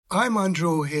I'm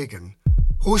Andrew O'Hagan,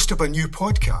 host of a new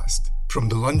podcast from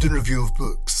the London Review of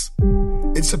Books.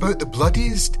 It's about the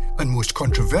bloodiest and most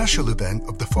controversial event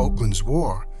of the Falklands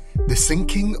War, the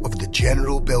sinking of the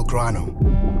General Belgrano.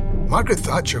 Margaret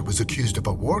Thatcher was accused of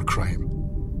a war crime.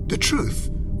 The truth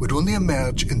would only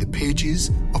emerge in the pages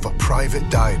of a private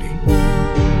diary.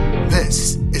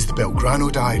 This is the Belgrano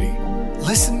Diary.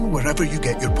 Listen wherever you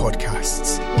get your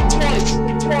podcasts.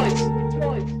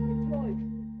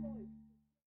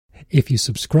 If you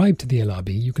subscribe to the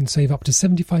LRB, you can save up to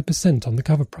 75% on the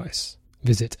cover price.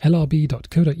 Visit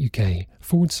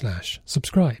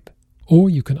lrb.co.uk/subscribe. Or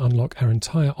you can unlock our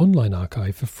entire online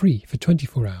archive for free for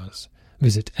 24 hours.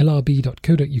 Visit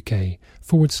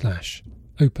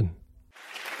lrb.co.uk/open.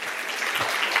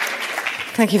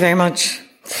 Thank you very much.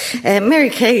 Mary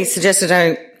Kay suggested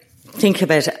I think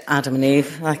about Adam and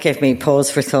Eve. That gave me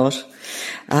pause for thought.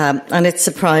 And it's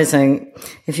surprising,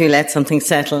 if you let something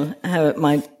settle, how it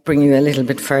might bring you a little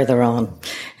bit further on.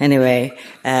 Anyway,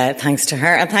 thanks to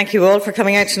her. And thank you all for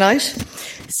coming out tonight.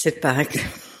 Sit back,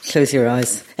 close your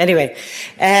eyes. Anyway,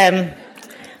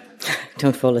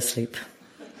 don't fall asleep.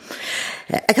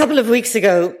 A couple of weeks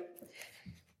ago,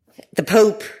 the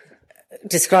Pope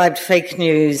described fake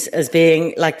news as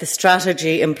being like the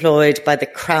strategy employed by the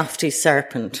crafty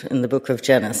serpent in the book of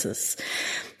Genesis.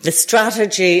 The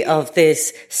strategy of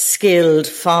this skilled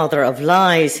father of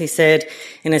lies, he said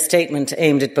in a statement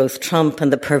aimed at both Trump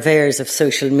and the purveyors of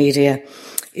social media,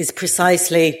 is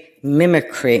precisely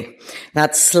mimicry,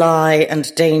 that sly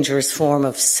and dangerous form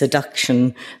of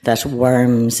seduction that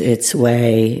worms its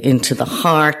way into the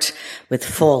heart with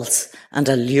false and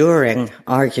alluring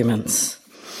arguments.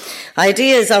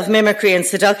 Ideas of mimicry and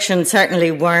seduction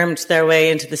certainly wormed their way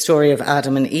into the story of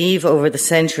Adam and Eve over the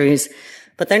centuries,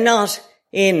 but they're not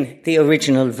in the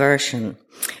original version.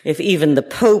 If even the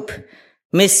Pope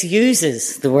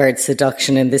misuses the word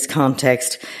seduction in this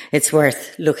context, it's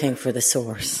worth looking for the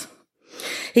source.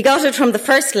 He got it from the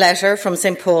first letter from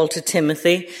St. Paul to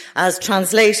Timothy, as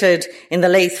translated in the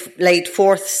late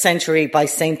 4th century by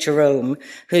St. Jerome,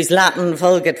 whose Latin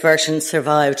Vulgate version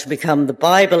survived to become the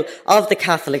Bible of the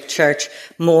Catholic Church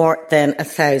more than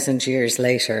 1,000 years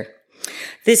later.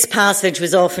 This passage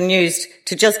was often used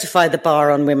to justify the bar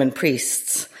on women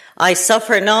priests. I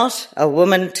suffer not a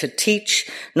woman to teach,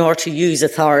 nor to use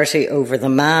authority over the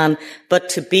man, but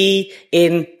to be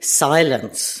in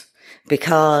silence,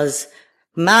 because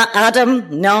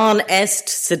Adam non est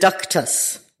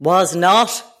seductus, was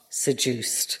not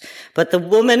seduced, but the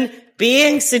woman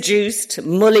being seduced,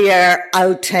 mulier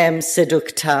autem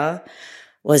seducta,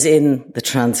 was in the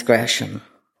transgression.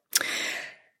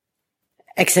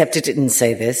 Except it didn't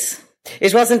say this.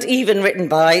 It wasn't even written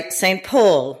by St.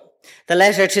 Paul. The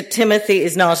letter to Timothy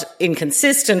is not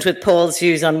inconsistent with Paul's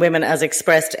views on women as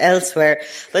expressed elsewhere,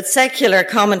 but secular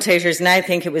commentators now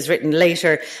think it was written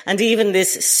later, and even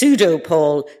this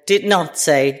pseudo-Paul did not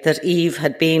say that Eve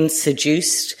had been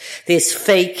seduced. This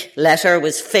fake letter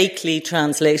was fakely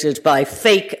translated by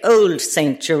fake old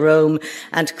St. Jerome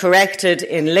and corrected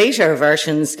in later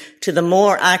versions to the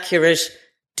more accurate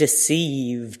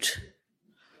deceived.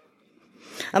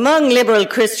 Among liberal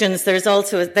Christians, there is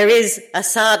a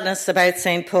sadness about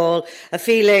St. Paul, a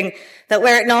feeling that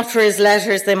were it not for his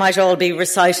letters, they might all be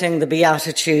reciting the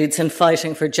Beatitudes and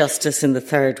fighting for justice in the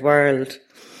third world.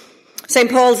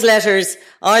 St. Paul's letters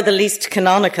are the least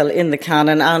canonical in the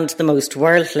canon and the most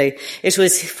worldly. It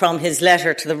was from his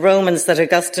letter to the Romans that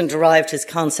Augustine derived his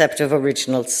concept of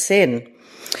original sin.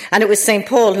 And it was St.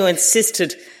 Paul who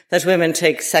insisted that women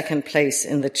take second place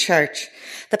in the church.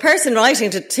 The person writing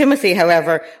to Timothy,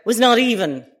 however, was not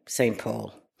even St.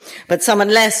 Paul, but someone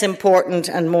less important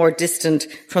and more distant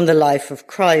from the life of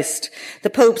Christ. The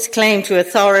Pope's claim to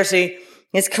authority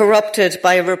is corrupted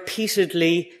by a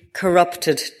repeatedly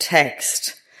corrupted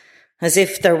text, as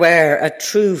if there were a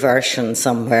true version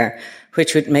somewhere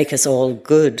which would make us all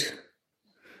good.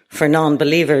 For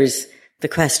non-believers, the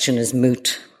question is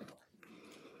moot.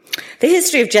 The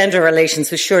history of gender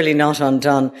relations was surely not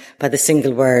undone by the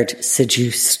single word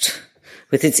seduced,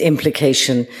 with its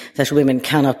implication that women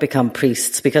cannot become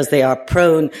priests because they are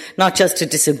prone not just to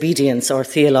disobedience or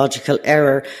theological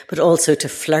error, but also to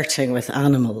flirting with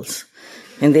animals,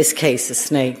 in this case a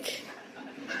snake.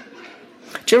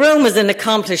 Jerome was an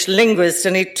accomplished linguist,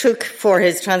 and he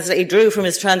drew from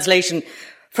his translation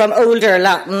from older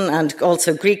Latin and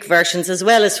also Greek versions, as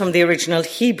well as from the original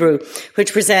Hebrew,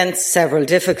 which presents several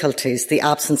difficulties: the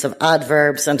absence of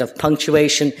adverbs and of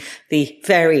punctuation, the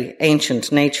very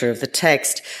ancient nature of the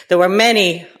text. There were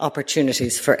many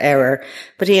opportunities for error,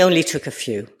 but he only took a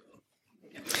few.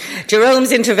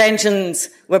 Jerome's interventions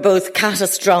were both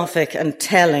catastrophic and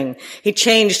telling. He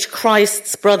changed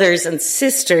Christ's brothers and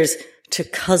sisters to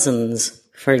cousins,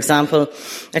 for example,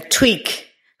 a tweak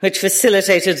which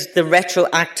facilitated the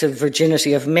retroactive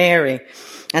virginity of Mary,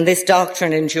 and this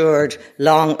doctrine endured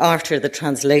long after the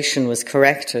translation was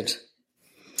corrected.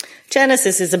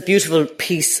 Genesis is a beautiful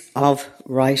piece of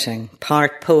writing,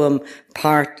 part poem,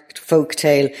 part folk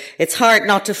tale. It's hard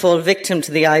not to fall victim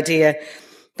to the idea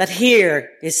that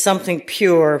here is something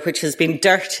pure which has been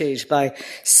dirtied by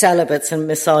celibates and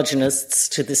misogynists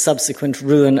to the subsequent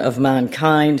ruin of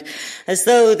mankind, as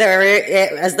though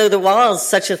there was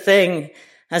such a thing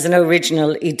as an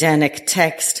original Edenic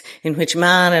text in which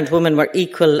man and woman were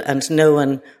equal and no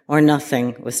one or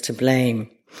nothing was to blame.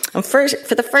 And for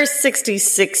the first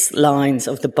 66 lines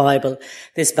of the Bible,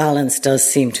 this balance does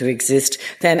seem to exist.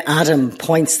 Then Adam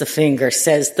points the finger,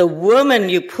 says, "The woman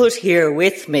you put here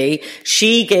with me,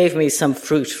 she gave me some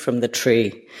fruit from the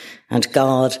tree." And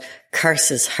God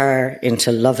curses her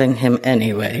into loving him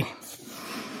anyway.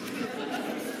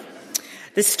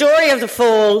 The story of the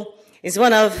fall is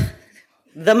one of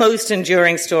the most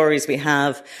enduring stories we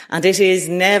have, and it is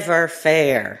never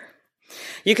fair.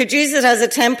 You could use it as a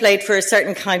template for a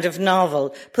certain kind of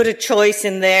novel, put a choice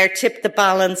in there, tip the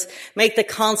balance, make the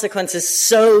consequences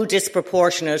so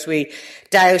disproportionate we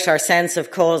doubt our sense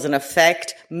of cause and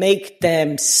effect, make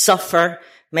them suffer,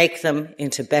 make them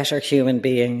into better human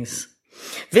beings.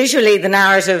 Visually, the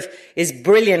narrative is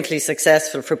brilliantly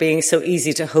successful for being so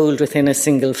easy to hold within a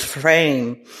single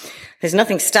frame. There's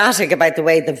nothing static about the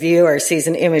way the viewer sees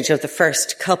an image of the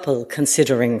first couple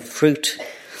considering fruit.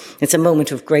 It's a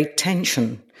moment of great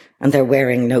tension, and they're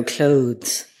wearing no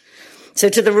clothes. So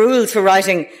to the rules for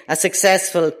writing a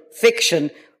successful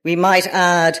fiction, we might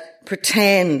add,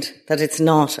 pretend that it's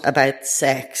not about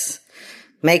sex.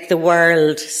 Make the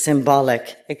world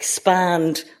symbolic.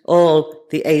 Expand all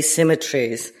the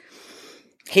asymmetries.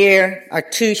 Here are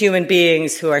two human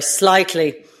beings who are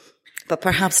slightly, but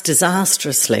perhaps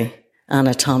disastrously,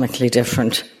 anatomically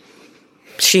different.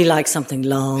 She likes something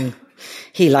long.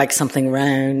 He likes something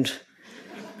round.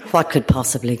 What could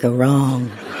possibly go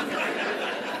wrong?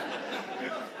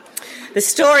 The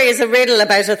story is a riddle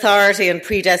about authority and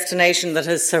predestination that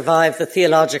has survived the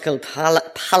theological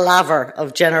palaver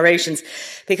of generations,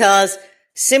 because,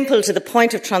 simple to the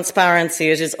point of transparency,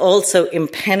 it is also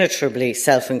impenetrably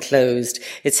self-enclosed.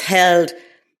 It's held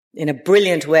in a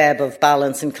brilliant web of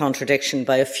balance and contradiction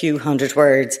by a few hundred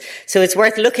words. So it's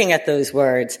worth looking at those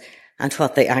words and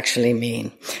what they actually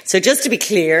mean. So just to be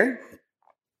clear,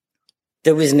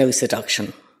 there was no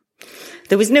seduction.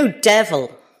 There was no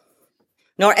devil,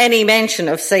 nor any mention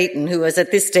of Satan, who was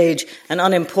at this stage an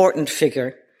unimportant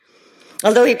figure.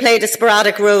 Although he played a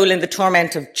sporadic role in the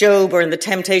torment of Job or in the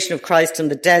temptation of Christ in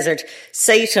the desert,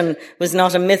 Satan was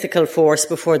not a mythical force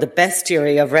before the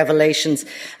bestiary of Revelations,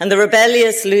 and the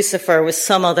rebellious Lucifer was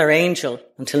some other angel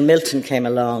until Milton came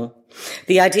along.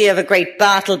 The idea of a great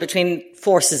battle between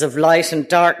forces of light and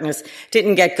darkness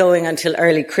didn't get going until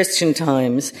early Christian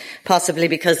times, possibly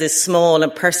because this small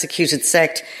and persecuted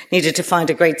sect needed to find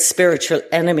a great spiritual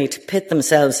enemy to pit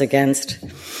themselves against.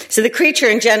 So the creature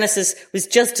in Genesis was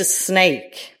just a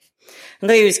snake. And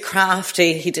though he was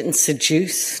crafty, he didn't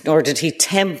seduce, nor did he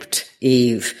tempt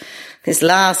Eve. His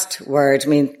last word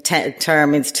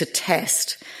term means to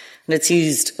test, and it's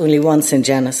used only once in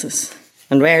Genesis,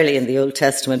 and rarely in the Old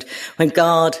Testament, when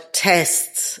God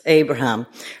tests Abraham,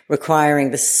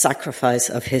 requiring the sacrifice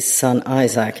of his son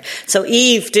Isaac. So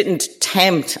Eve didn't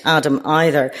tempt Adam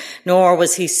either, nor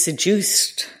was he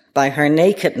seduced by her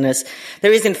nakedness.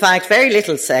 There is, in fact, very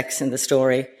little sex in the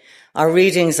story. Our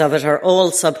readings of it are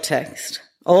all subtext,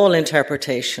 all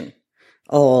interpretation,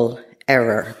 all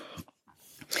error.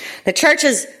 The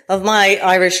churches of my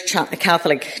Irish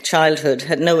Catholic childhood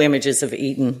had no images of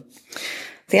Eden.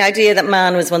 The idea that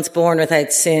man was once born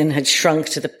without sin had shrunk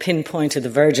to the pinpoint of the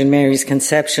Virgin Mary's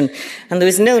conception, and there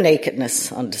was no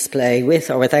nakedness on display, with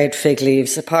or without fig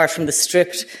leaves, apart from the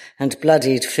stripped and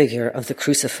bloodied figure of the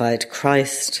crucified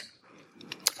Christ.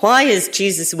 "Why is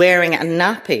Jesus wearing a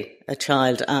nappy?" a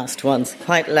child asked once,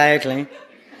 quite loudly.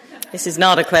 This is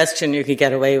not a question you could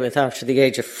get away with after the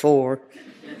age of 4.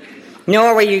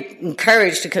 Nor were you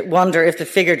encouraged to wonder if the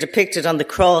figure depicted on the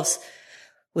cross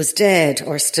was dead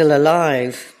or still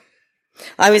alive.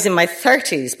 I was in my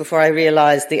 30s before I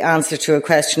realised the answer to a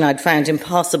question I'd found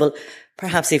impossible,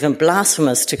 perhaps even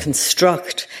blasphemous, to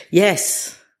construct.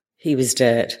 Yes, he was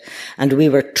dead, and we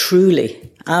were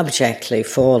truly, abjectly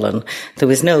fallen. There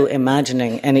was no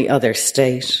imagining any other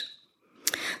state.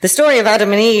 The story of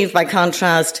Adam and Eve, by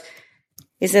contrast,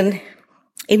 is an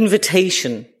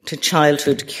invitation to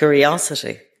childhood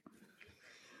curiosity.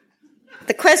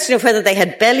 The question of whether they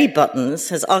had belly buttons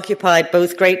has occupied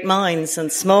both great minds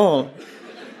and small.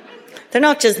 They're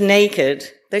not just naked.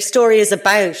 Their story is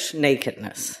about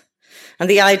nakedness. And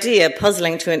the idea,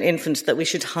 puzzling to an infant, that we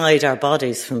should hide our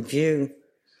bodies from view.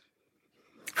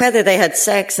 Whether they had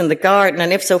sex in the garden,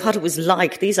 and if so, what it was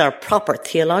like, these are proper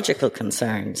theological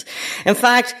concerns. In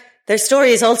fact, their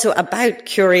story is also about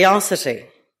curiosity.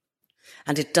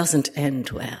 And it doesn't end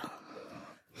well.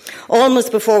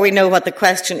 Almost before we know what the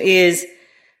question is,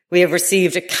 we have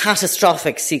received a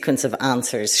catastrophic sequence of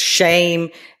answers. Shame,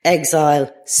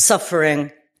 exile,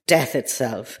 suffering, death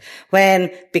itself.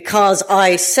 When, because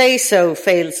I say so,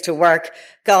 fails to work,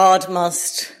 God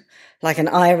must, like an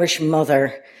Irish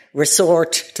mother,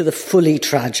 resort to the fully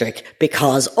tragic,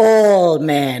 because all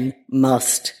men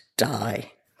must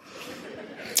die.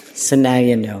 So now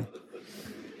you know.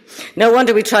 No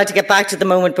wonder we tried to get back to the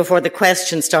moment before the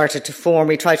question started to form.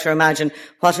 We tried to imagine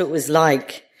what it was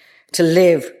like to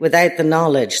live without the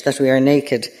knowledge that we are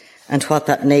naked and what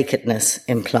that nakedness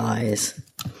implies.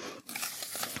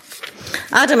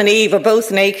 Adam and Eve were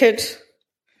both naked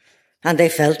and they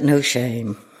felt no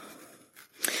shame.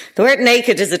 The word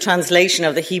naked is a translation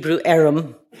of the Hebrew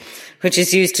erum, which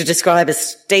is used to describe a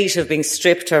state of being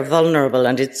stripped or vulnerable,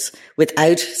 and it's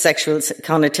without sexual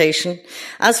connotation.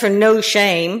 As for no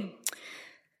shame,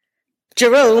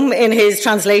 Jerome, in his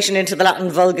translation into the Latin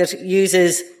Vulgate,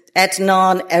 uses et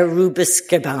non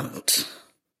erubescebant,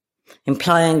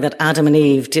 implying that Adam and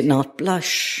Eve did not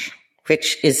blush,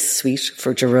 which is sweet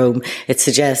for Jerome. It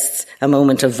suggests a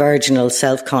moment of virginal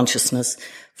self-consciousness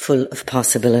full of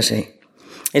possibility.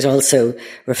 It also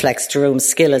reflects Jerome's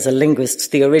skill as a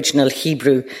linguist. The original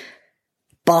Hebrew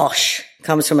bosh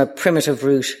comes from a primitive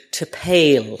root to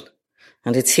pale,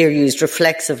 and it's here used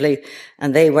reflexively,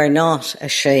 and they were not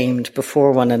ashamed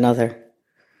before one another.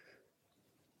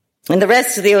 In the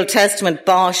rest of the Old Testament,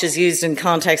 bosh is used in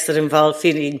contexts that involve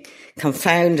feeling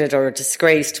confounded or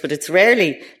disgraced, but it's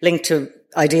rarely linked to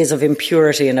ideas of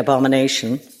impurity and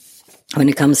abomination. When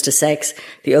it comes to sex,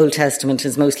 the Old Testament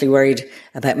is mostly worried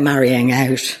about marrying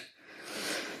out.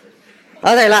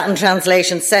 Other Latin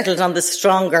translations settled on the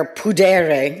stronger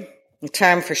pudere, a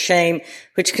term for shame,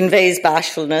 which conveys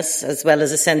bashfulness as well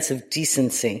as a sense of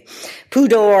decency.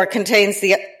 Pudor contains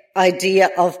the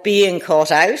idea of being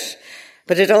caught out,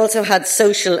 but it also had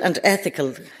social and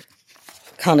ethical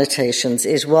connotations.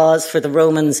 It was, for the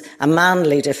Romans, a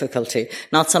manly difficulty,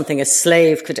 not something a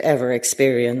slave could ever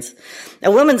experience.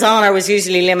 A woman's honour was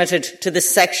usually limited to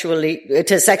sexual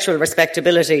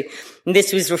respectability, and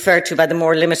this was referred to by the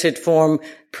more limited form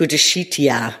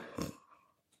pudicitia.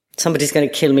 Somebody's going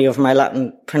to kill me over my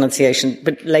Latin pronunciation,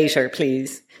 but later,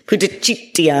 please.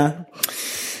 Pudicitia.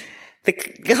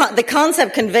 The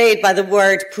concept conveyed by the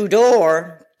word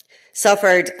pudor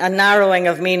suffered a narrowing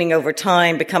of meaning over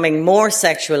time, becoming more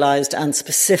sexualized and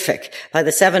specific. By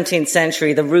the 17th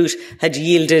century, the root had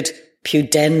yielded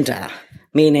pudenda,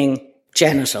 meaning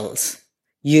genitals,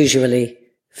 usually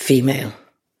female.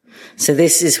 So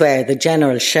this is where the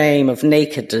general shame of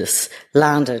nakedness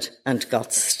landed and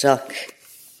got stuck.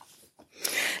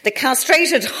 The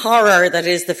castrated horror that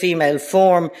is the female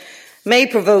form may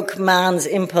provoke man's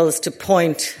impulse to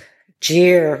point,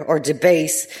 jeer, or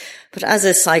debase, but as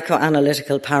a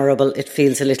psychoanalytical parable, it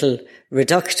feels a little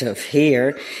reductive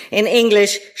here. In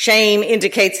English, shame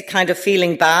indicates a kind of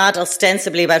feeling bad,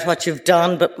 ostensibly about what you've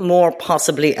done, but more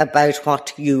possibly about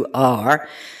what you are.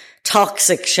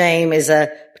 Toxic shame is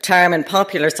a term in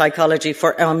popular psychology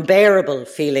for unbearable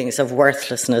feelings of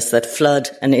worthlessness that flood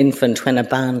an infant when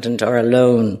abandoned or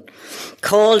alone.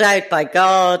 Called out by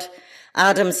God,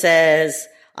 Adam says,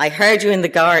 I heard you in the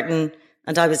garden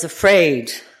and I was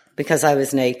afraid because I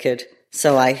was naked,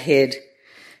 so I hid.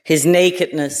 His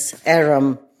nakedness,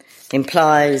 erum,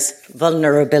 implies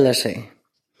vulnerability.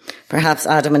 Perhaps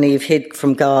Adam and Eve hid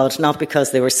from God not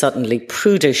because they were suddenly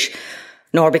prudish,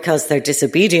 nor because their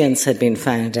disobedience had been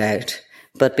found out,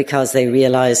 but because they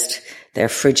realized their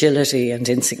fragility and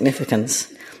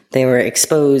insignificance. They were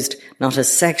exposed not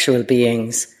as sexual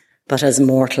beings, but as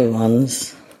mortal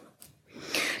ones.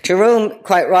 Jerome,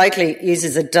 quite rightly,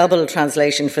 uses a double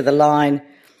translation for the line,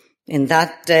 in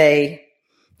that day,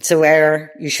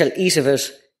 soe'er you shall eat of it,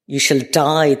 you shall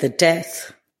die the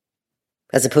death,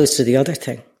 as opposed to the other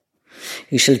thing.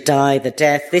 You shall die the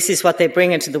death. This is what they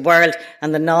bring into the world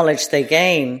and the knowledge they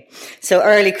gain. So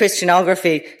early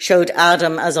Christianography showed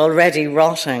Adam as already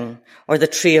rotting, or the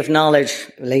tree of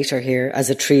knowledge, later here, as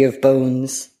a tree of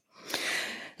bones.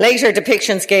 Later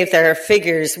depictions gave their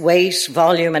figures weight,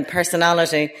 volume and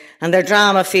personality, and their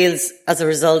drama feels, as a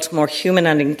result, more human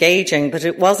and engaging, but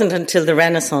it wasn't until the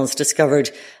Renaissance discovered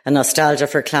a nostalgia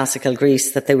for classical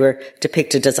Greece that they were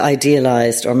depicted as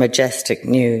idealized or majestic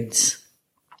nudes.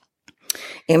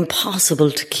 Impossible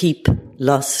to keep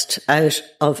lust out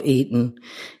of Eden,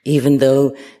 even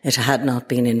though it had not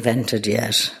been invented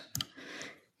yet.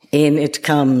 In it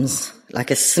comes,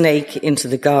 like a snake into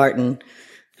the garden,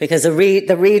 because the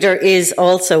reader is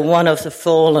also one of the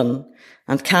fallen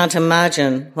and can't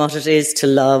imagine what it is to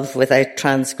love without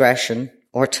transgression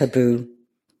or taboo.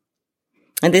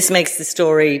 And this makes the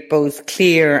story both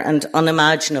clear and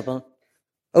unimaginable,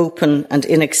 open and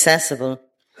inaccessible.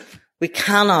 We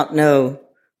cannot know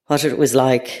what it was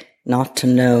like not to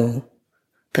know.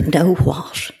 But know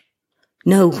what?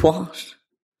 Know what?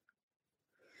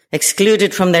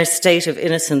 Excluded from their state of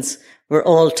innocence, we're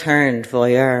all turned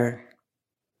voyeur.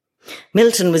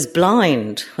 Milton was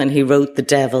blind when he wrote the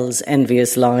devil's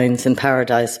envious lines in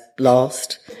Paradise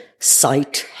Lost.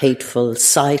 Sight hateful,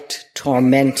 sight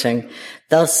tormenting.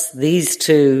 Thus these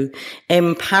two,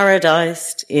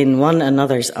 emparadised in one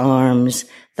another's arms,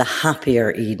 the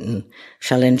happier Eden,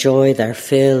 shall enjoy their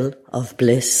fill of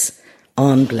bliss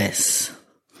on bliss.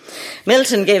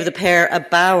 Milton gave the pair a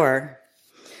bower.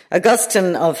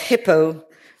 Augustine of Hippo,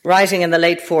 writing in the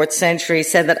late 4th century,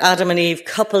 said that Adam and Eve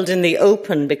coupled in the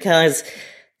open because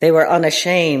they were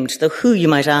unashamed, though who, you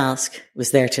might ask, was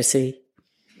there to see?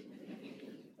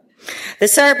 The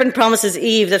serpent promises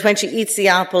Eve that when she eats the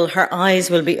apple, her eyes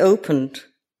will be opened.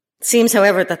 It seems,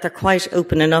 however, that they're quite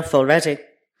open enough already.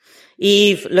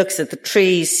 Eve looks at the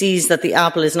tree, sees that the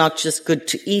apple is not just good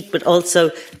to eat, but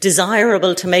also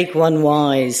desirable to make one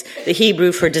wise. The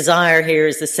Hebrew for desire here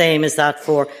is the same as that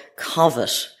for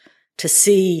covet. To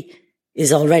see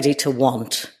is already to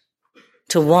want.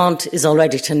 To want is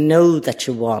already to know that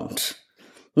you want.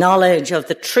 Knowledge of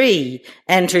the tree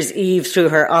enters Eve through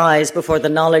her eyes before the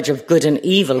knowledge of good and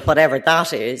evil, whatever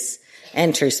that is,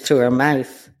 enters through her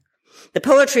mouth. The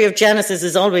poetry of Genesis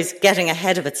is always getting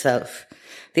ahead of itself.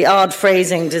 The odd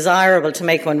phrasing, desirable to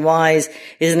make one wise,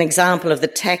 is an example of the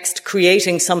text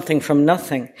creating something from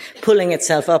nothing, pulling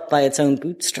itself up by its own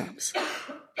bootstraps.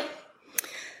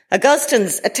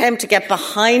 Augustine's attempt to get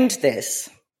behind this,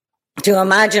 to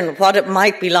imagine what it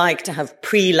might be like to have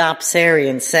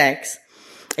prelapsarian sex,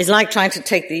 is like trying to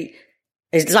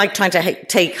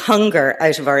take hunger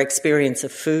out of our experience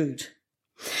of food.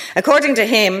 According to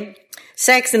him,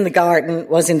 sex in the garden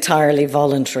was entirely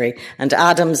voluntary, and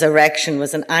Adam's erection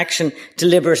was an action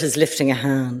deliberate as lifting a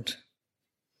hand.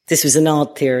 This was an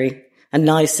odd theory, and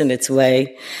nice in its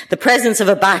way. The presence of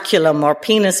a baculum or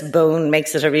penis bone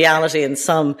makes it a reality in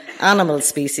some animal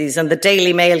species, and the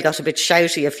Daily Mail got a bit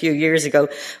shouty a few years ago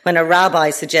when a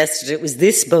rabbi suggested it was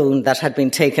this bone that had been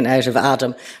taken out of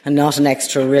Adam and not an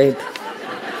extra rib.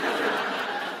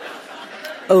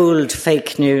 Old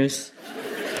fake news.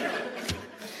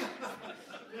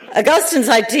 Augustine's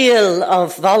ideal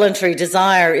of voluntary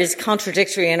desire is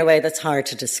contradictory in a way that's hard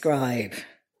to describe.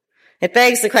 It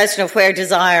begs the question of where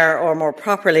desire, or more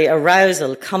properly,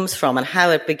 arousal, comes from and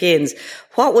how it begins.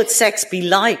 What would sex be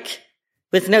like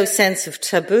with no sense of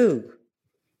taboo?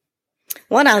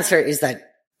 One answer is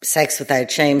that sex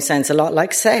without shame sounds a lot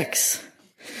like sex.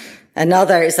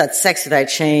 Another is that sex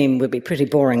without shame would be pretty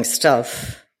boring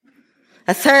stuff.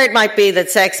 A third might be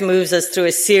that sex moves us through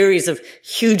a series of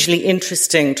hugely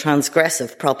interesting,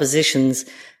 transgressive propositions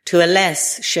to a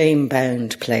less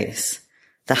shame-bound place.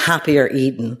 The happier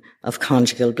Eden of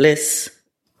conjugal bliss.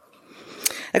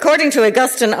 According to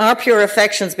Augustine, our pure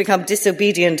affections become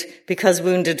disobedient because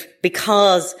wounded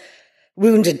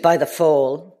by the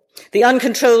fall. The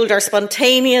uncontrolled or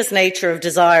spontaneous nature of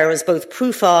desire is both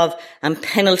proof of and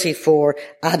penalty for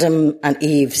Adam and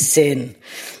Eve's sin.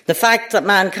 The fact that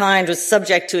mankind was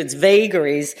subject to its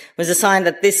vagaries was a sign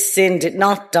that this sin did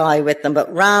not die with them,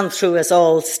 but ran through us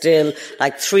all still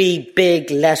like 3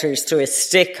 big letters through a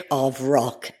stick of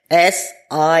rock.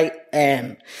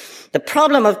 S-I-N. The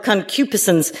problem of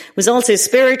concupiscence was also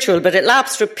spiritual, but it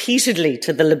lapsed repeatedly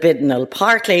to the libidinal,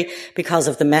 partly because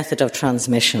of the method of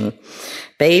transmission.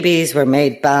 Babies were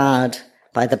made bad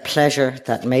by the pleasure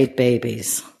that made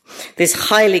babies. This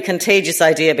highly contagious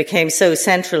idea became so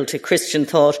central to Christian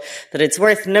thought that it's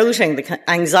worth noting the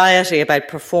anxiety about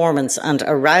performance and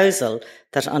arousal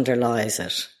that underlies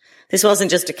it. This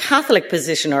wasn't just a Catholic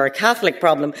position or a Catholic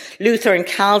problem. Luther and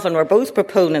Calvin were both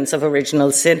proponents of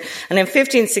original sin. And in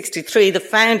 1563, the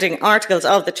founding articles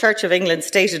of the Church of England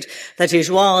stated that it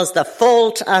was the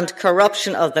fault and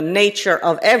corruption of the nature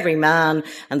of every man,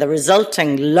 and the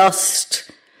resulting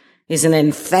lust is an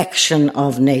infection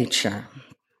of nature.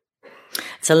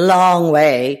 It's a long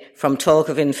way from talk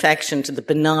of infection to the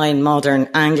benign modern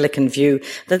Anglican view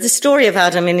that the story of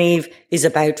Adam and Eve is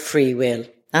about free will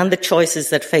and the choices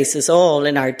that face us all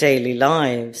in our daily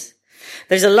lives.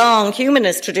 There's a long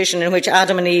humanist tradition in which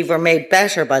Adam and Eve were made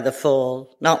better by the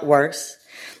fall, not worse,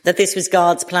 that this was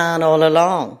God's plan all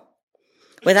along.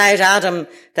 Without Adam,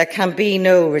 there can be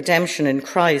no redemption in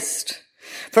Christ.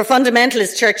 For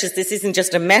fundamentalist churches, this isn't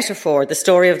just a metaphor. The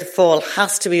story of the fall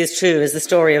has to be as true as the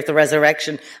story of the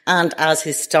resurrection and as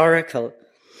historical.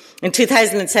 In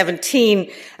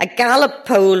 2017, a Gallup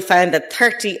poll found that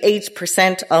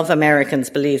 38% of Americans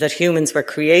believe that humans were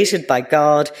created by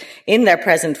God in their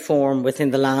present form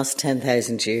within the last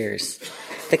 10,000 years.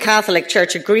 The Catholic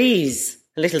Church agrees,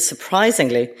 a little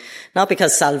surprisingly, not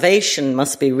because salvation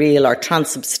must be real or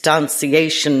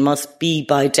transubstantiation must be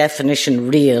by definition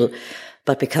real,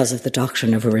 but because of the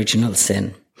doctrine of original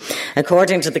sin.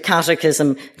 According to the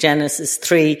Catechism, Genesis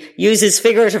 3 uses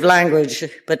figurative language,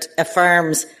 but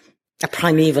affirms a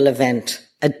primeval event,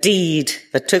 a deed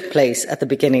that took place at the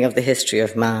beginning of the history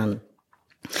of man.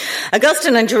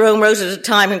 Augustine and Jerome wrote at a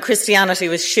time when Christianity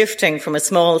was shifting from a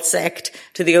small sect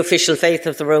to the official faith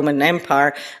of the Roman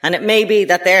Empire, and it may be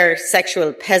that their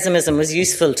sexual pessimism was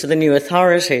useful to the new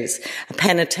authorities. A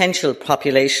penitential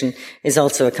population is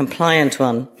also a compliant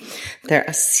one. Their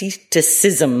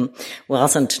asceticism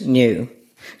wasn't new.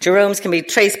 Jerome's can be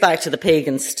traced back to the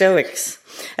pagan Stoics.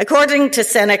 According to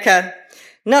Seneca,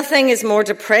 nothing is more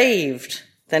depraved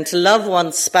than to love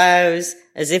one's spouse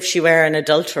as if she were an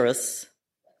adulteress.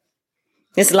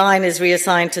 This line is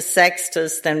reassigned to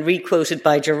Sextus, then requoted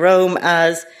by Jerome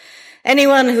as,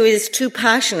 anyone who is too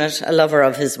passionate a lover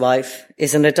of his wife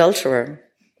is an adulterer.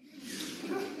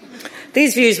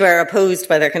 These views were opposed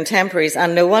by their contemporaries,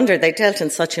 and no wonder they dealt in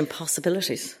such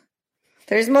impossibilities.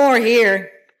 There's more here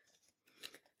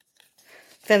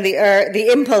than the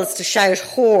impulse to shout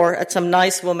whore at some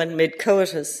nice woman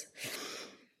mid-coitus.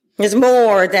 There's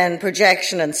more than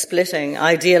projection and splitting,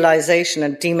 idealization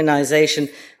and demonization,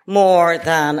 more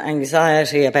than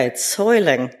anxiety about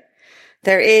soiling.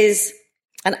 There is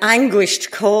an anguished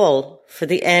call for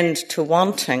an end to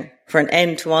wanting,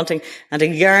 and a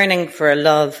yearning for a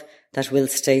love that will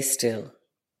stay still.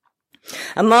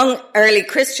 Among early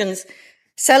Christians,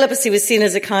 celibacy was seen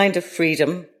as a kind of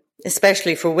freedom,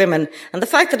 especially for women, and the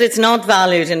fact that it's not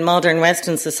valued in modern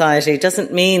Western society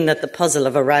doesn't mean that the puzzle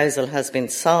of arousal has been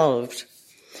solved.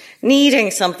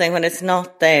 Needing something when it's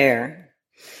not there,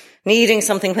 needing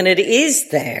something when it is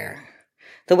there,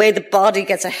 the way the body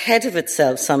gets ahead of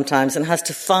itself sometimes and has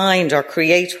to find or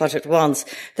create what it wants.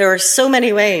 There are so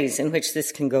many ways in which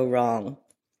this can go wrong.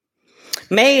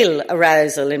 Male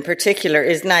arousal in particular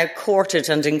is now courted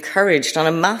and encouraged on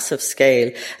a massive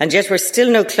scale, and yet we're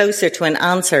still no closer to an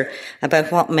answer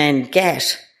about what men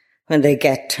get when they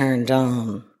get turned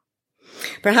on.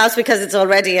 Perhaps because it's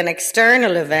already an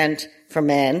external event for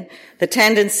men, the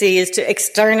tendency is to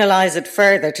externalize it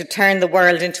further, to turn the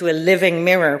world into a living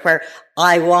mirror where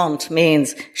I want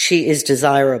means she is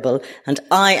desirable and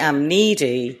I am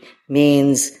needy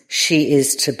means she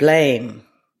is to blame.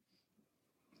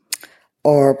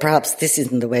 Or perhaps this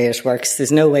isn't the way it works.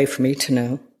 There's no way for me to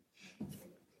know.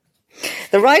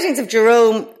 The writings of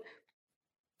Jerome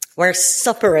were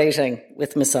suppurating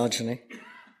with misogyny.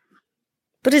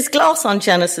 But his gloss on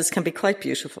Genesis can be quite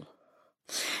beautiful.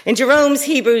 In Jerome's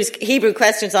Hebrew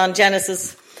Questions on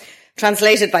Genesis,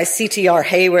 translated by C.T.R.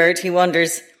 Hayward, he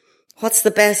wonders, what's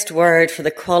the best word for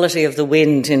the quality of the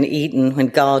wind in Eden when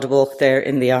God walked there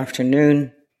in the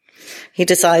afternoon? He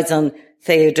decides on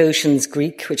Theodotion's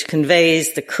Greek, which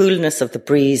conveys the coolness of the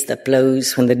breeze that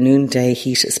blows when the noonday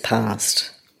heat is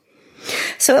past.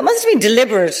 So it must have been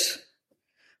deliberate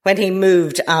when he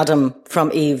moved Adam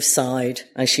from Eve's side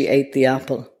as she ate the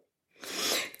apple.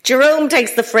 Jerome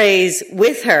takes the phrase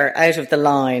with her out of the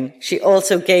line. She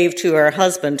also gave to her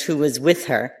husband who was with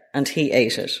her, and he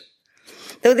ate it.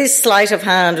 Though this sleight of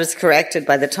hand was corrected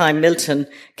by the time Milton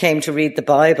came to read the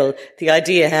Bible, the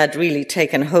idea had really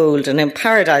taken hold, and in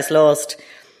Paradise Lost,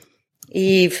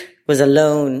 Eve was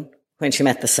alone when she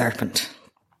met the serpent.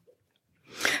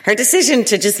 Her decision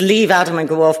to just leave Adam and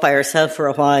go off by herself for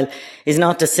a while is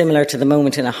not dissimilar to the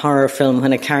moment in a horror film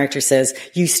when a character says,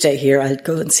 you stay here, I'll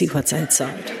go and see what's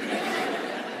outside.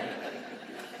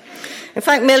 In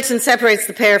fact, Milton separates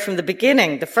the pair from the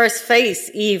beginning. The first face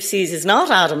Eve sees is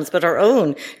not Adam's, but her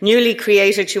own. Newly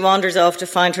created, she wanders off to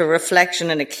find her reflection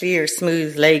in a clear,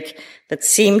 smooth lake that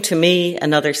seemed to me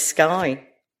another sky.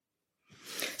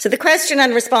 So the question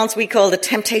and response we call the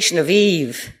temptation of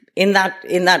Eve. In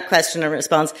that question and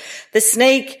response, the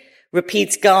snake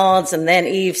repeats God's and then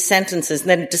Eve's sentences and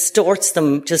then distorts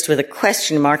them just with a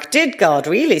question mark. Did God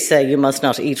really say you must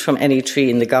not eat from any tree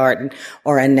in the garden,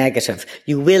 or a negative?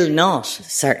 You will not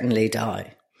certainly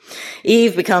die.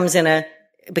 Eve becomes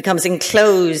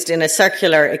enclosed in a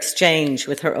circular exchange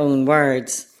with her own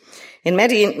words. In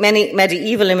many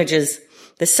medieval images,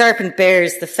 the serpent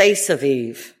bears the face of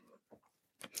Eve,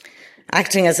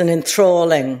 acting as an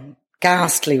enthralling,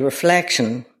 ghastly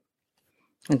reflection.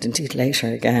 And indeed later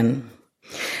again.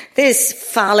 This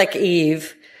phallic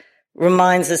Eve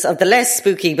reminds us of the less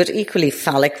spooky but equally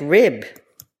phallic rib.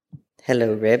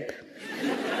 Hello, rib.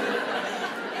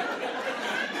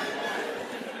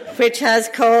 Which has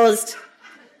caused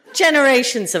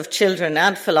generations of children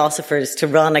and philosophers to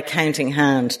run a counting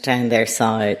hand down their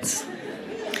sides.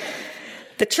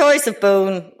 The choice of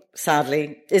bone,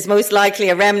 sadly, is most likely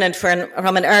a remnant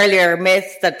from an earlier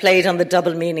myth that played on the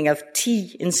double meaning of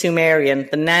ti in Sumerian,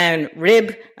 the noun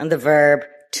rib and the verb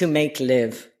to make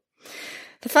live.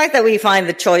 The fact that we find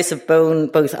the choice of bone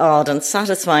both odd and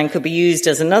satisfying could be used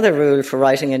as another rule for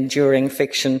writing enduring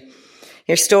fiction.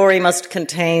 Your story must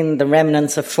contain the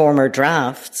remnants of former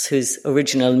drafts whose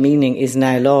original meaning is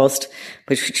now lost,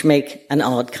 which make an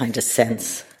odd kind of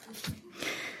sense.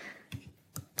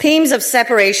 Themes of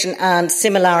separation and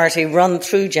similarity run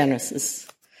through Genesis.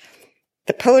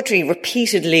 The poetry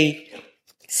repeatedly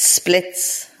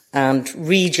splits and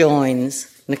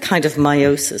rejoins in a kind of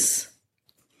meiosis.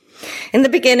 In the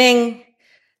beginning,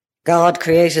 God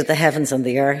created the heavens and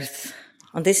the earth.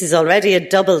 And this is already a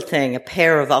double thing, a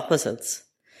pair of opposites.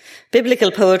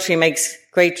 Biblical poetry makes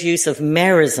great use of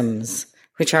merisms,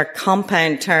 which are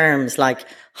compound terms like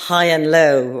high and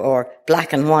low or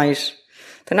black and white.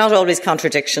 They're not always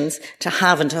contradictions. To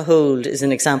have and to hold is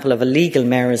an example of a legal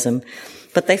merism,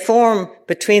 but they form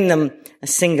between them a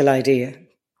single idea.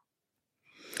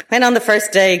 When on the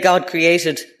first day God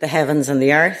created the heavens and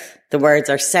the earth, the words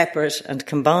are separate and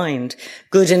combined.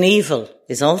 Good and evil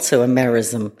is also a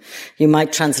merism. You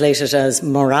might translate it as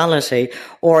morality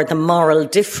or the moral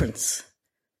difference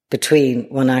between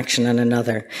one action and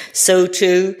another. So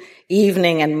too,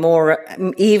 evening and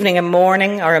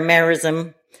morning are a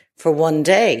merism for one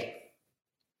day.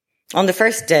 On the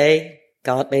first day,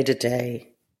 God made a day.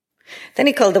 Then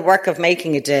he called the work of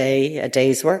making a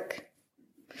day's work.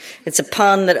 It's a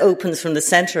pun that opens from the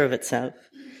center of itself.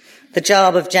 The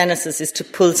job of Genesis is to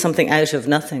pull something out of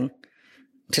nothing,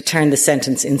 to turn the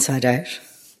sentence inside out.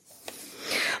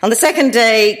 On the second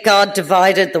day, God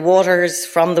divided the waters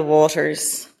from the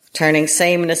waters, turning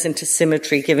sameness into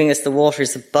symmetry, giving us the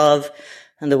waters above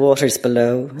and the waters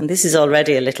below. And this is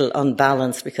already a little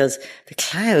unbalanced because the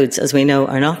clouds, as we know,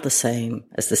 are not the same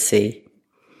as the sea.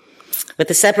 With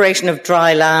the separation of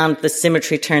dry land, the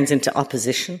symmetry turns into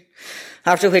opposition.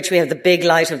 After which we have the big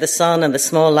light of the sun and the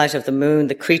small light of the moon,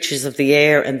 the creatures of the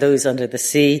air and those under the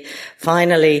sea.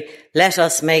 Finally, let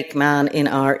us make man in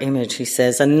our image, he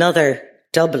says, another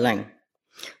doubling,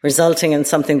 resulting in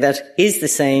something that is the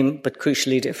same but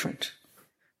crucially different.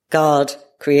 God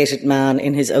created man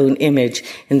in his own image.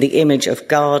 In the image of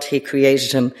God, he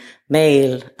created him,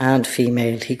 male and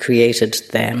female. He created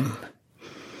them.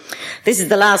 This is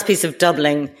the last piece of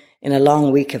doubling in a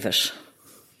long week of it.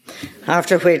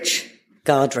 After which,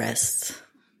 God rests.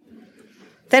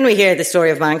 Then we hear the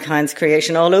story of mankind's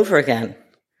creation all over again.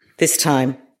 This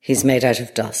time, he's made out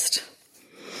of dust.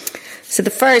 So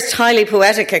the first highly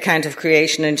poetic account of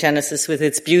creation in Genesis with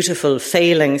its beautiful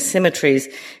failing symmetries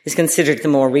is considered the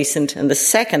more recent, and the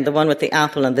second, the one with the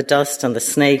apple and the dust and the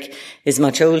snake, is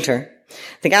much older.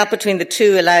 The gap between the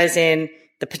two allows in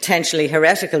the potentially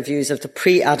heretical views of the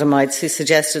pre-Adamites who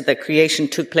suggested that creation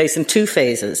took place in two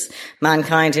phases.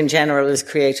 Mankind in general is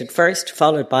created first,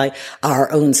 followed by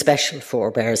our own special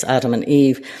forebears, Adam and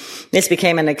Eve. This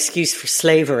became an excuse for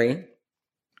slavery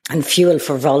and fuel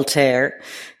for Voltaire,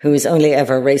 who is only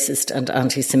ever racist and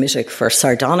anti-Semitic for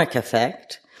sardonic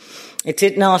effect. It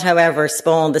did not, however,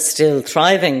 spawn the still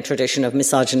thriving tradition of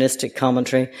misogynistic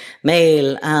commentary.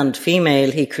 Male and female,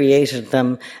 he created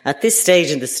them. At this stage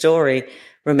in the story,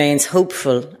 remains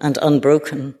hopeful and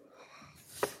unbroken.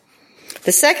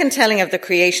 The second telling of the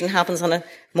creation happens on a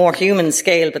more human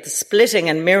scale, but the splitting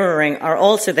and mirroring are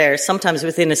also there, sometimes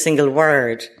within a single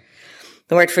word.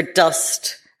 The word for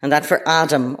dust and that for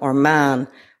Adam or man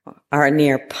are a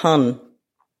near pun.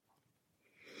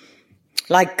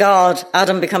 Like God,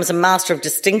 Adam becomes a master of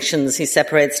distinctions. He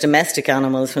separates domestic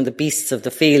animals from the beasts of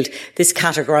the field. This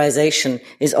categorization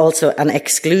is also an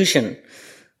exclusion,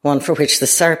 one for which the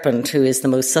serpent, who is the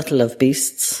most subtle of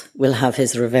beasts, will have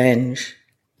his revenge.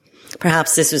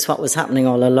 Perhaps this was what was happening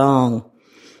all along.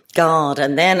 God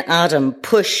and then Adam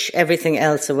push everything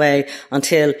else away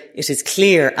until it is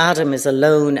clear Adam is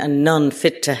alone and none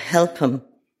fit to help him.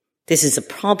 This is a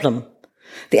problem.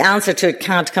 The answer to it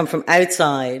can't come from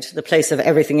outside, the place of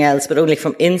everything else, but only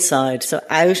from inside. So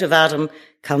out of Adam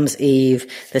comes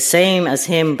Eve, the same as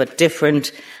him but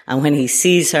different. And when he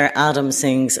sees her, Adam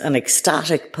sings an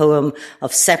ecstatic poem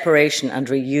of separation and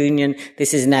reunion.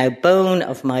 This is now bone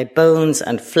of my bones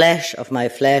and flesh of my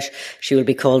flesh. She will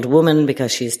be called woman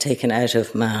because she is taken out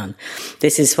of man.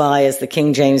 This is why, as the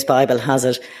King James Bible has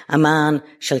it, a man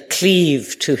shall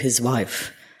cleave to his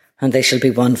wife, and they shall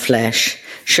be one flesh.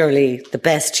 Surely the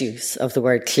best use of the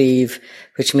word cleave,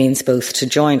 which means both to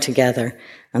join together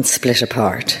and split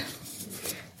apart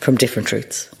from different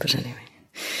roots. But anyway,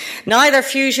 neither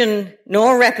fusion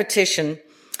nor repetition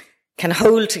can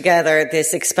hold together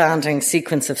this expanding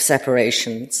sequence of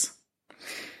separations.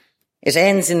 It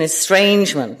ends in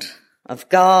estrangement of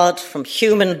God from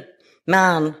human,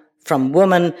 man from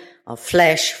woman, of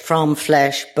flesh from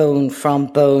flesh, bone from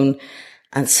bone.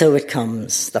 And so it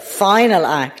comes, the final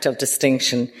act of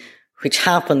distinction, which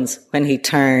happens when he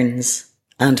turns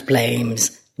and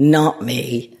blames, not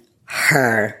me,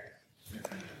 her.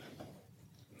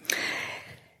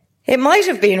 It might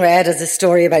have been read as a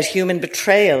story about human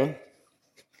betrayal.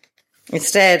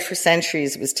 Instead, for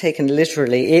centuries, it was taken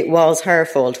literally. It was her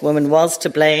fault. Woman was to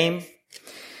blame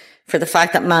for the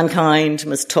fact that mankind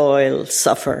must toil,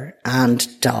 suffer, and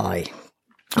die.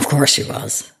 Of course she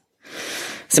was.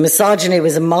 So misogyny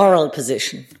was a moral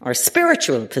position, or a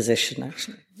spiritual position,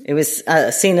 actually. It was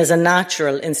seen as a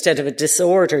natural instead of a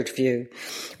disordered view.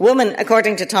 Woman,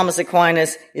 according to Thomas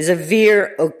Aquinas, is a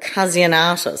vir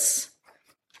occasionatus,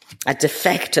 a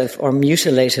defective or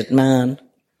mutilated man.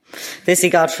 This he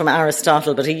got from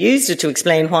Aristotle, but he used it to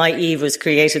explain why Eve was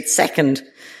created second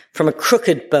from a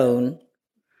crooked bone.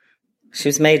 She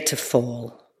was made to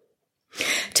fall.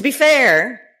 To be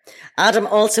fair, Adam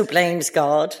also blames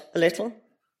God a little.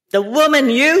 The woman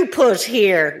you put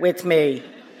here with me,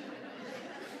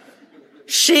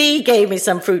 she gave me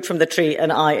some fruit from the tree and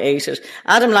I ate it.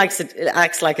 Adam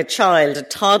acts like a child, a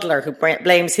toddler who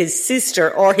blames his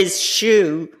sister or his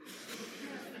shoe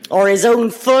or his own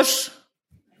foot,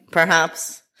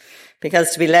 perhaps,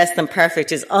 because to be less than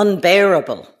perfect is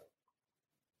unbearable.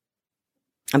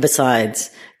 And besides,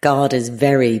 God is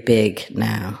very big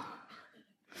now.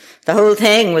 The whole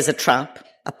thing was a trap,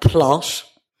 a plot,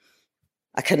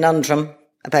 a conundrum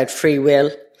about free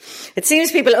will. It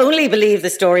seems people only believe the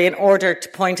story in order to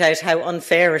point out how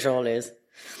unfair it all is.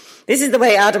 This is the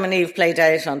way Adam and Eve played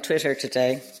out on Twitter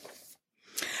today.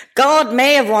 God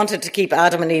may have wanted to keep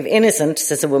Adam and Eve innocent,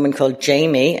 says a woman called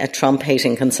Jamie, a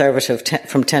Trump-hating conservative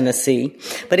from Tennessee,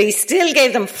 but he still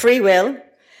gave them free will,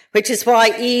 which is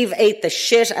why Eve ate the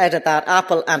shit out of that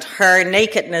apple and her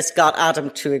nakedness got Adam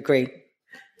to agree.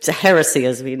 It's a heresy,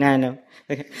 as we now know.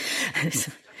 Okay.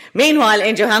 Meanwhile,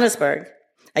 in Johannesburg,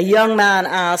 a young man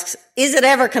asks, is it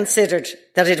ever considered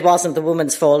that it wasn't the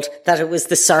woman's fault, that it was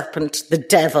the serpent, the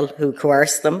devil, who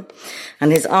coerced them?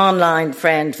 And his online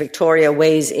friend, Victoria,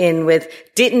 weighs in with,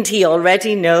 didn't he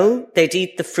already know they'd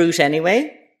eat the fruit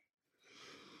anyway?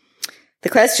 The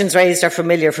questions raised are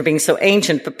familiar for being so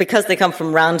ancient, but because they come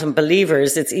from random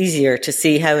believers, it's easier to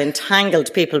see how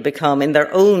entangled people become in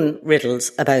their own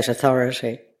riddles about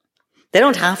authority. They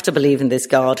don't have to believe in this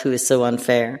God who is so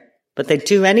unfair, but they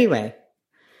do anyway.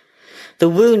 The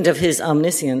wound of his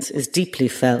omniscience is deeply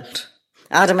felt.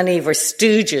 Adam and Eve were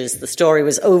stooges. The story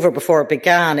was over before it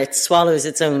began. It swallows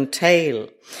its own tail.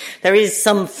 There is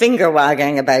some finger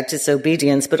wagging about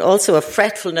disobedience, but also a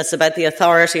fretfulness about the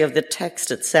authority of the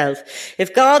text itself.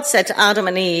 If God said to Adam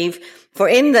and Eve, for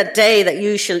in the day that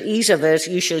you shall eat of it,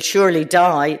 you shall surely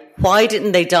die, why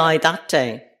didn't they die that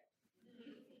day?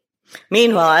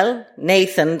 Meanwhile,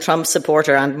 Nathan, Trump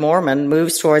supporter and Mormon,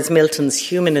 moves towards Milton's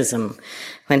humanism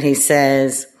when he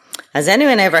says, has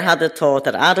anyone ever had the thought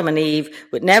that Adam and Eve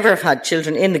would never have had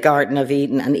children in the Garden of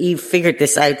Eden, and Eve figured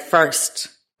this out first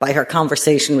by her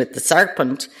conversation with the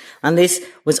serpent, and this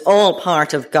was all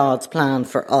part of God's plan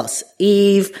for us.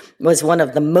 Eve was one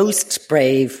of the most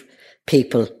brave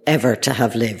people ever to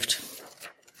have lived.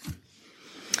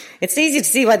 It's easy to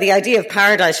see why the idea of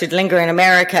paradise should linger in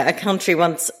America, a country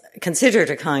once considered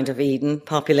a kind of Eden,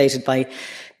 populated by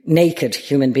naked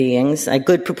human beings. A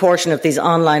good proportion of these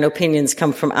online opinions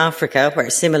come from Africa, where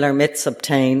similar myths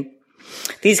obtain.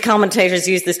 These commentators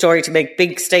use the story to make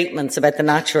big statements about the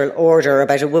natural order,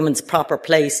 about a woman's proper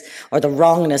place, or the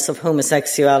wrongness of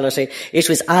homosexuality. It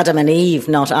was Adam and Eve,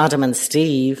 not Adam and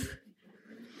Steve.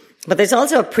 But there's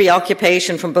also a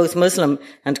preoccupation from both Muslim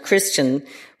and Christian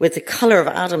with the colour of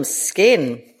Adam's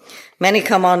skin. Many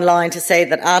come online to say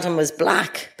that Adam was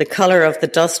black, the colour of the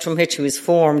dust from which he was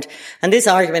formed. And this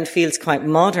argument feels quite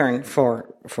modern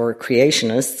for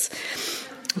creationists,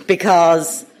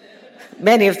 because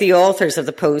many of the authors of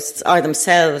the posts are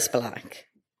themselves black.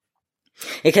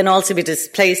 It can also be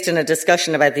displaced in a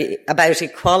discussion about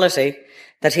equality,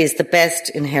 that he is the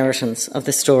best inheritance of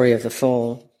the story of the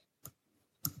fall.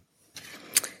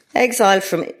 Exile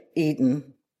from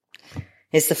Eden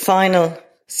is the final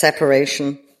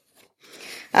separation.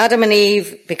 Adam and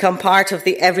Eve become part of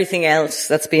the everything else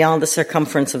that's beyond the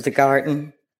circumference of the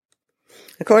garden.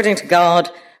 According to God,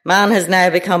 man has now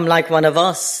become like one of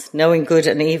us, knowing good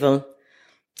and evil,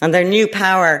 and their new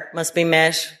power must be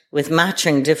met with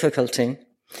matching difficulty.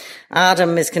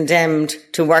 Adam is condemned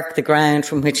to work the ground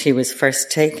from which he was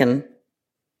first taken.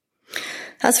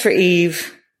 As for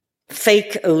Eve,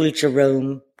 fake old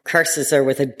Jerome curses her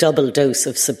with a double dose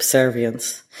of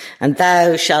subservience. And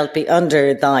thou shalt be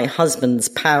under thy husband's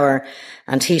power,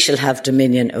 and he shall have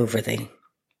dominion over thee.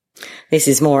 This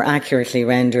is more accurately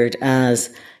rendered as,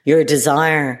 your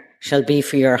desire shall be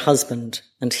for your husband,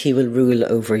 and he will rule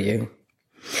over you.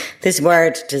 This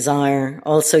word desire,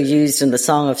 also used in the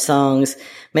Song of Songs,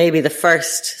 may be the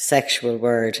first sexual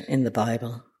word in the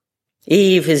Bible.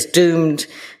 Eve is doomed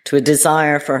to a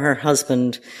desire for her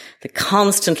husband, the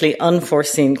constantly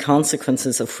unforeseen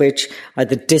consequences of which are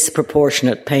the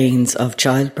disproportionate pains of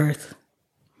childbirth.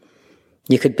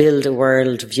 You could build a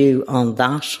world view on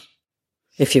that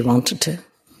if you wanted to.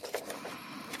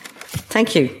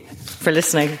 Thank you for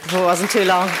listening. I hope it wasn't too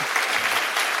long.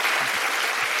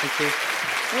 Thank you.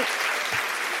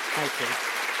 Thank you.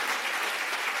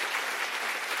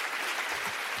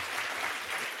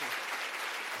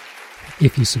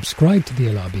 If you subscribe to the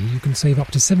LRB, you can save up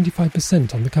to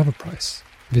 75% on the cover price.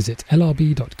 Visit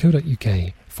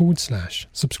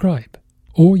lrb.co.uk/subscribe.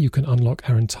 Or you can unlock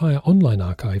our entire online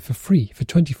archive for free for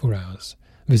 24 hours.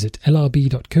 Visit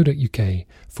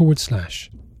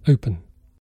lrb.co.uk/open.